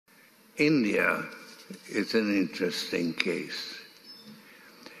India is an interesting case.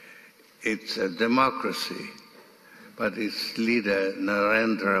 It's a democracy, but its leader,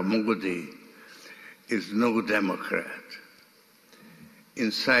 Narendra Modi, is no Democrat.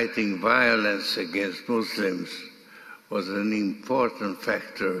 Inciting violence against Muslims was an important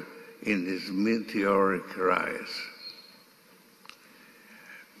factor in his meteoric rise.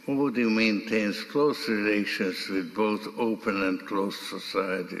 Modi maintains close relations with both open and closed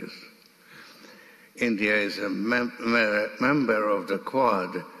societies. India is a member of the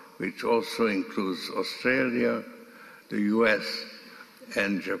Quad, which also includes Australia, the US,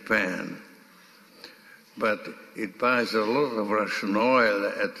 and Japan. But it buys a lot of Russian oil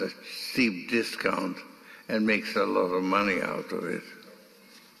at a steep discount and makes a lot of money out of it.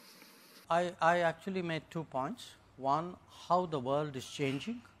 I actually made 2 points. One, how the world is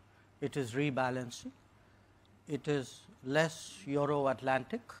changing. It is rebalancing. It is less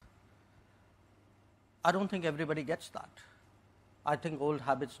Euro-Atlantic. I don't think everybody gets that. I think old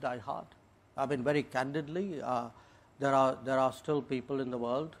habits die hard. I mean, very candidly, there are still people in the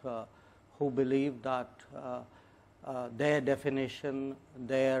world who believe that their definition,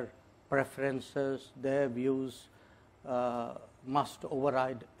 their preferences, their views must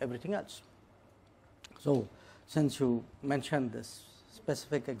override everything else. So, since you mentioned this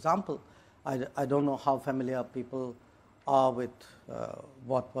specific example, I don't know how familiar people are with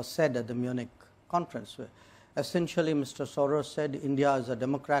what was said at the Munich conference. Essentially, Mr. Soros said India is a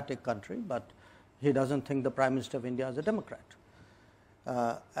democratic country, but he doesn't think the Prime Minister of India is a Democrat.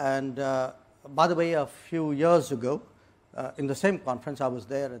 By the way, a few years ago, in the same conference, I was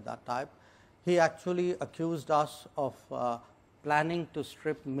there at that time, he actually accused us of planning to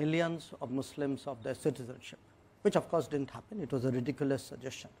strip millions of Muslims of their citizenship, which of course didn't happen. It was a ridiculous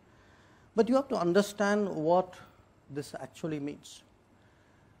suggestion. But you have to understand what this actually means.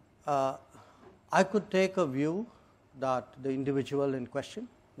 I could take a view that the individual in question,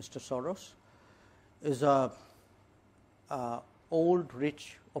 Mr. Soros, is a old,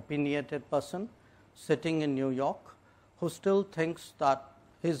 rich, opinionated person sitting in New York who still thinks that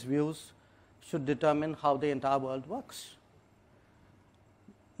his views should determine how the entire world works.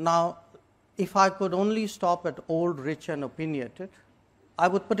 Now, if I could only stop at old, rich and opinionated, I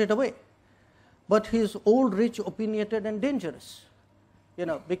would put it away. But he is old, rich, opinionated and dangerous,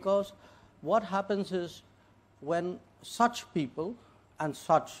 because what happens is when such people and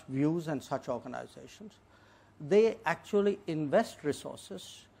such views and such organizations, they actually invest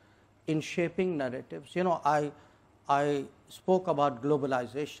resources in shaping narratives. I spoke about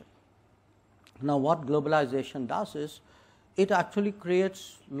globalization. Now, what globalization does is it actually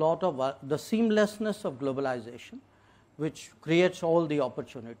creates a lot of the seamlessness of globalization, which creates all the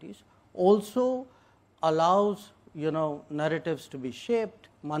opportunities, also allows narratives to be shaped,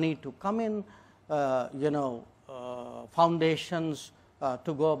 money to come in, foundations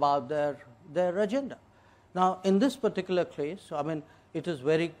to go about their agenda. Now, in this particular case, I mean, it is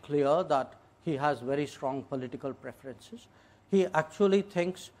very clear that he has very strong political preferences. He actually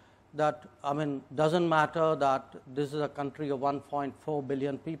thinks that, I mean, doesn't matter that this is a country of 1.4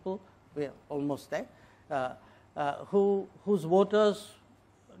 billion people, we are almost there, whose voters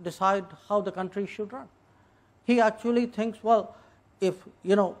decide how the country should run. He actually thinks, well, if,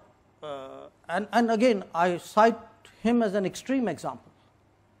 and again, I cite him as an extreme example,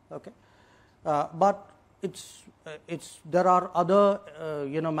 okay, but there are other,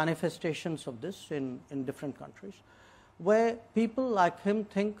 manifestations of this in different countries, where people like him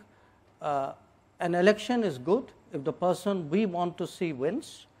think an election is good if the person we want to see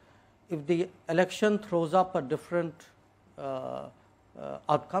wins. If the election throws up a different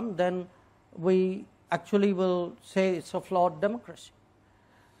outcome, then we actually will say it's a flawed democracy.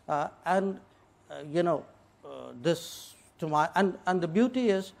 This to my and the beauty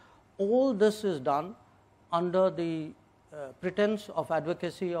is all this is done under the pretense of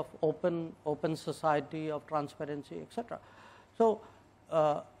advocacy of open society, of transparency, etc. So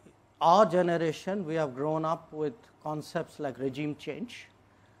our generation, we have grown up with concepts like regime change,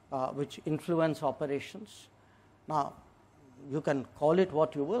 which influence operations. Now, you can call it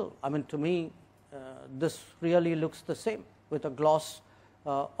what you will. I mean, to me, this really looks the same, with a gloss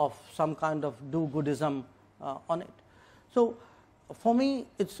of some kind of do-goodism on it. So, for me,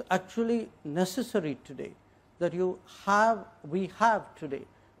 it's actually necessary today that we have today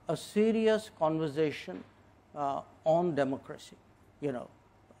a serious conversation on democracy. When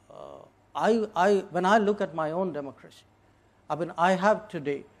I look at my own democracy, I mean, I have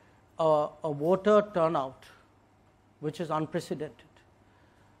today a voter turnout which is unprecedented,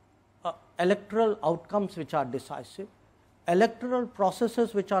 electoral outcomes which are decisive, electoral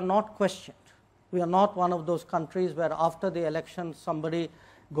processes which are not questioned. We are not one of those countries where after the election somebody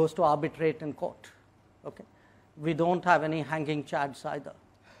goes to arbitrate in court. Okay? We don't have any hanging chads either.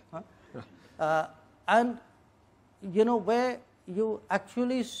 Huh? And you know, where you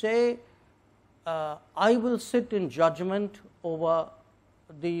actually say, I will sit in judgment over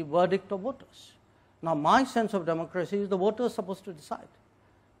the verdict of voters. Now, my sense of democracy is the voter is supposed to decide.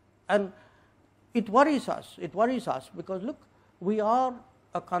 And it worries us because look, we are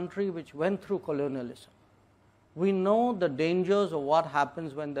a country which went through colonialism. We know the dangers of what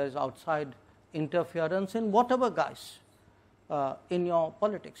happens when there is outside interference in whatever guise in your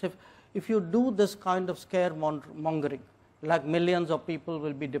politics. If you do this kind of scaremongering, like millions of people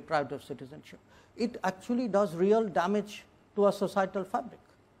will be deprived of citizenship, it actually does real damage to our societal fabric,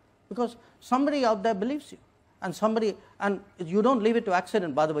 because somebody out there believes you, and you don't leave it to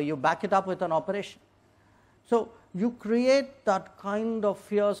accident, by the way, you back it up with an operation. So you create that kind of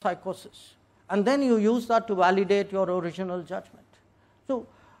fear psychosis, and then you use that to validate your original judgment. So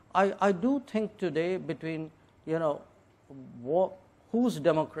I do think today between, you know, whose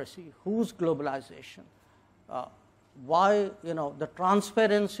democracy, whose globalization, why, you know, the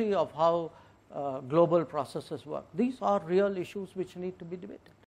transparency of how global processes work. These are real issues which need to be debated.